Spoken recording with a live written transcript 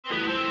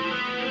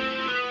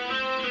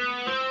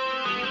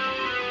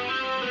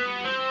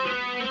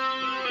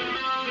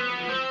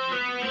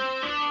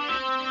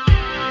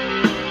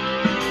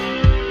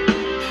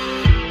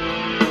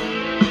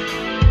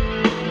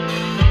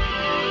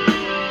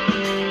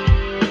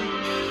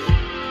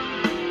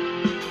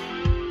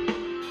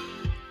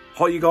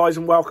Hi you guys,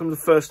 and welcome to the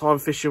first time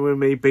fishing with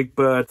me, Big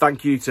Bird.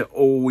 Thank you to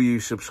all you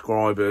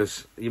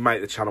subscribers. You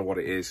make the channel what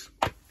it is.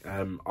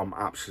 I'm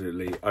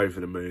absolutely over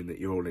the moon that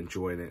you're all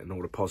enjoying it and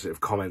all the positive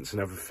comments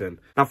and everything.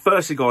 Now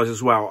firstly guys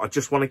as well, I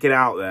just want to get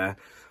out there.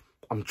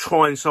 I'm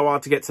trying so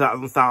hard to get to that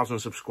 1,000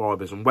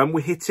 subscribers, and when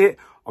we hit it,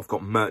 I've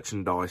got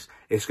merchandise.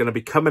 It's going to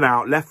be coming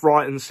out left,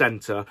 right and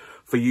centre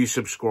for you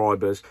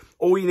subscribers.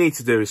 All you need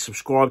to do is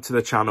subscribe to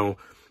the channel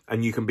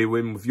and you can be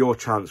with your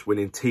chance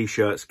winning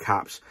t-shirts,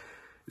 caps.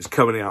 It's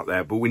coming out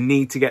there, but we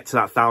need to get to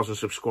that 1,000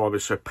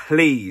 subscribers, so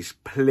please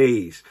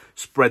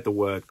spread the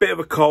word. Bit of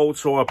a cold,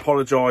 so I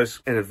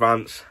apologise in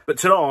advance, but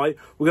tonight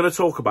we're going to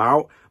talk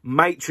about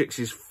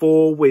Matrix's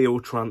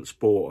 4-wheel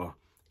transporter.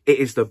 It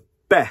is the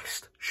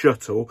best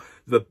shuttle,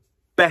 the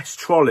best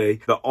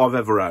trolley that I've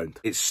ever owned.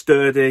 It's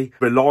sturdy,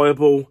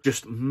 reliable,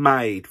 just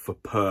made for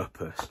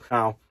purpose.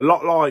 Now, a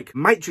lot like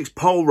Matrix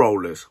pole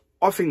rollers,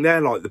 I think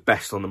they're like the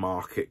best on the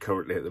market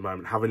currently at the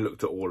moment, having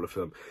looked at all of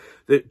them.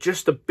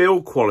 Just the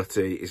build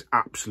quality is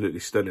absolutely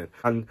stunning.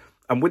 And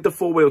with the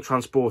 4-wheel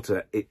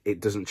transporter,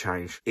 it doesn't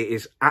change. It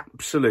is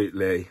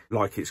absolutely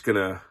like it's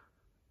gonna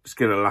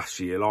last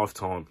you your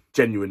lifetime,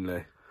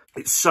 genuinely.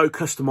 It's so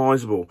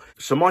customizable.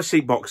 So my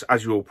seat box,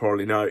 as you all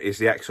probably know, is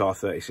the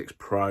XR36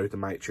 Pro, the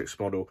Matrix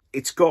model.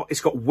 It's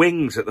got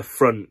wings at the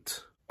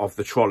front of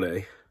the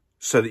trolley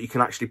so that you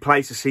can actually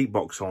place a seat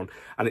box on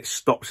and it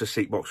stops the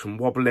seat box from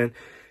wobbling.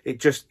 It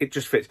just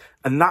fits,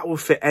 and that will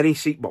fit any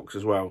seat box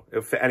as well.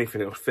 It'll fit anything.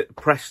 It'll fit the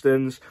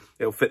Prestons,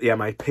 it'll fit the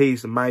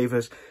MAPs, the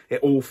Mavers. It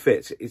all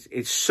fits.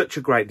 It's such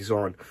a great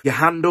design. Your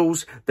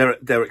handles, they're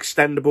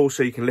extendable,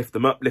 so you can lift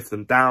them up, lift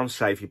them down,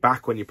 save your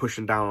back when you're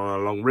pushing down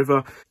on a long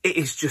river. It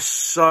is just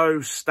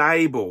so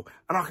stable,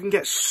 and I can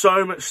get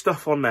so much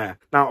stuff on there.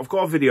 Now I've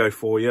got a video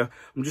for you.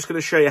 I'm just going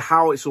to show you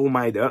how it's all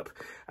made up,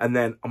 and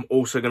then I'm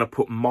also going to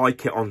put my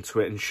kit onto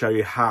it and show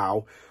you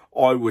how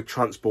I would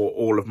transport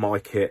all of my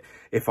kit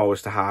if I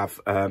was to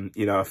have,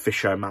 you know, a fish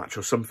show match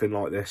or something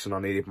like this, and I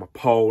needed my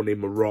pole, need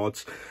my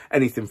rods,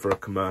 anything for a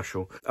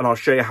commercial. And I'll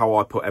show you how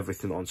I put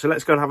everything on. So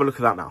let's go and have a look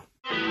at that now.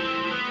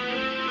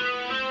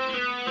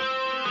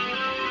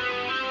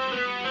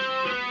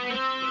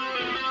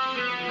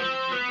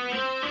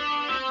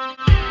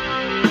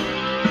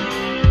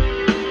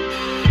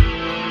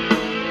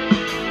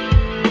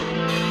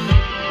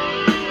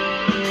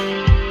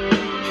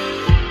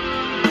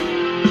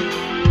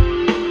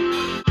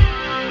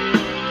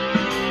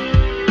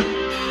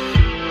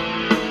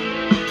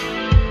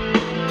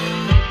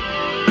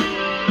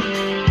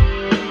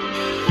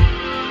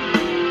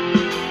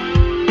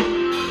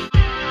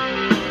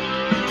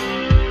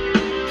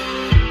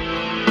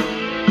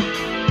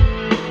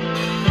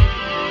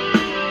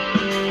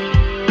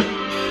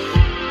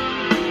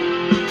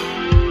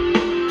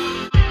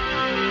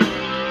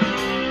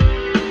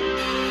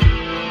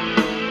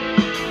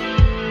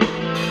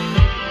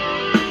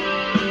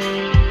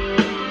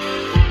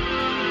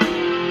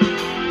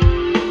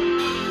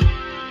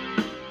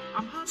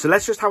 So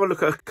let's just have a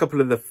look at a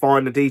couple of the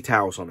finer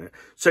details on it.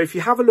 So if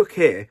you have a look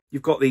here,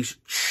 you've got these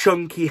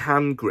chunky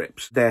hand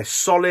grips. They're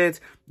solid,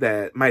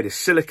 they're made of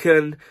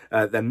silicone,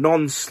 they're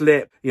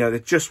non-slip, you know, they're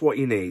just what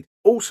you need.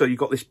 Also, you've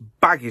got this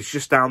baggage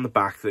just down the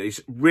back that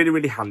is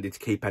really handy to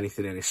keep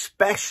anything in,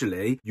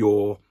 especially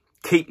your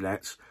keep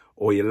nets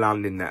or your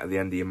landing net at the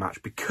end of your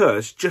match,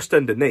 because just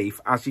underneath,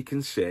 as you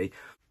can see,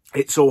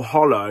 it's all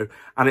hollow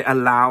and it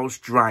allows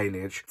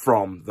drainage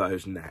from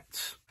those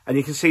nets. And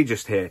you can see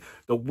just here,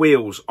 the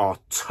wheels are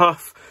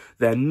tough.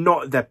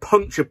 They're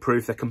puncture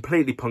proof. They're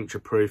completely puncture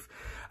proof,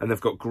 and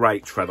they've got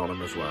great tread on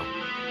them as well.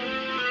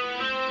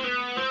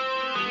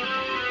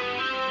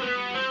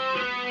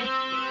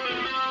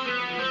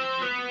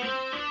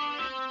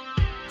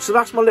 So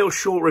that's my little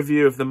short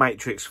review of the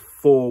Matrix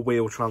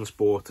 4-wheel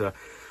transporter.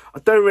 I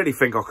don't really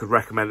think I could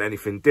recommend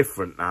anything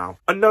different now.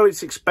 I know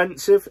it's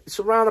expensive. It's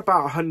around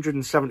about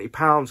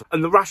 £170.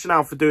 And the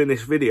rationale for doing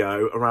this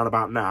video around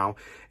about now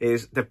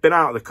is they've been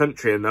out of the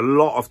country, and a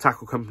lot of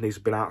tackle companies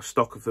have been out of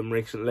stock of them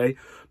recently.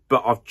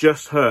 But I've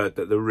just heard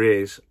that there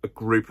is a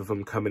group of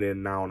them coming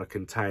in now on a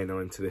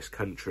container into this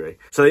country.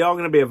 So they are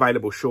going to be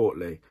available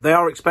shortly. They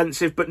are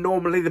expensive, but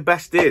normally the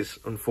best is,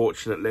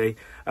 unfortunately.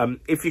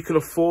 If you can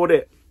afford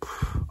it,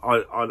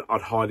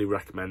 I'd highly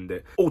recommend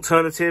it.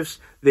 Alternatives,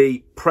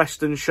 the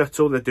Preston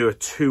shuttle, they do a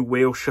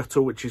 2-wheel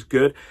shuttle, which is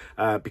good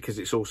because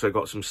it's also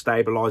got some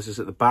stabilizers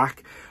at the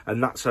back,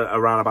 and that's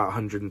around about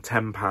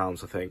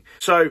 £110, I think.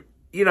 So,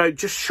 you know,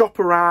 just shop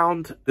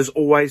around. There's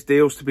always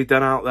deals to be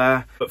done out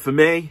there. But for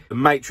me, the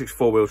Matrix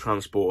 4-wheel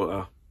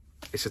transporter,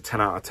 it's a 10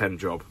 out of 10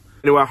 job.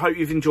 Anyway, I hope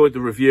you've enjoyed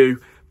the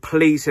review.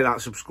 Please hit that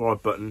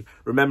subscribe button.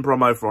 Remember,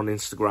 I'm over on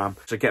Instagram,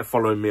 so get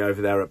following me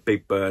over there at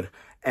Big Bird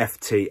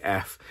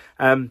FTF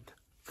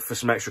for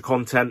some extra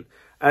content.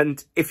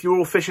 And if you're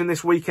all fishing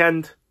this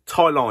weekend,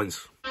 tight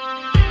lines.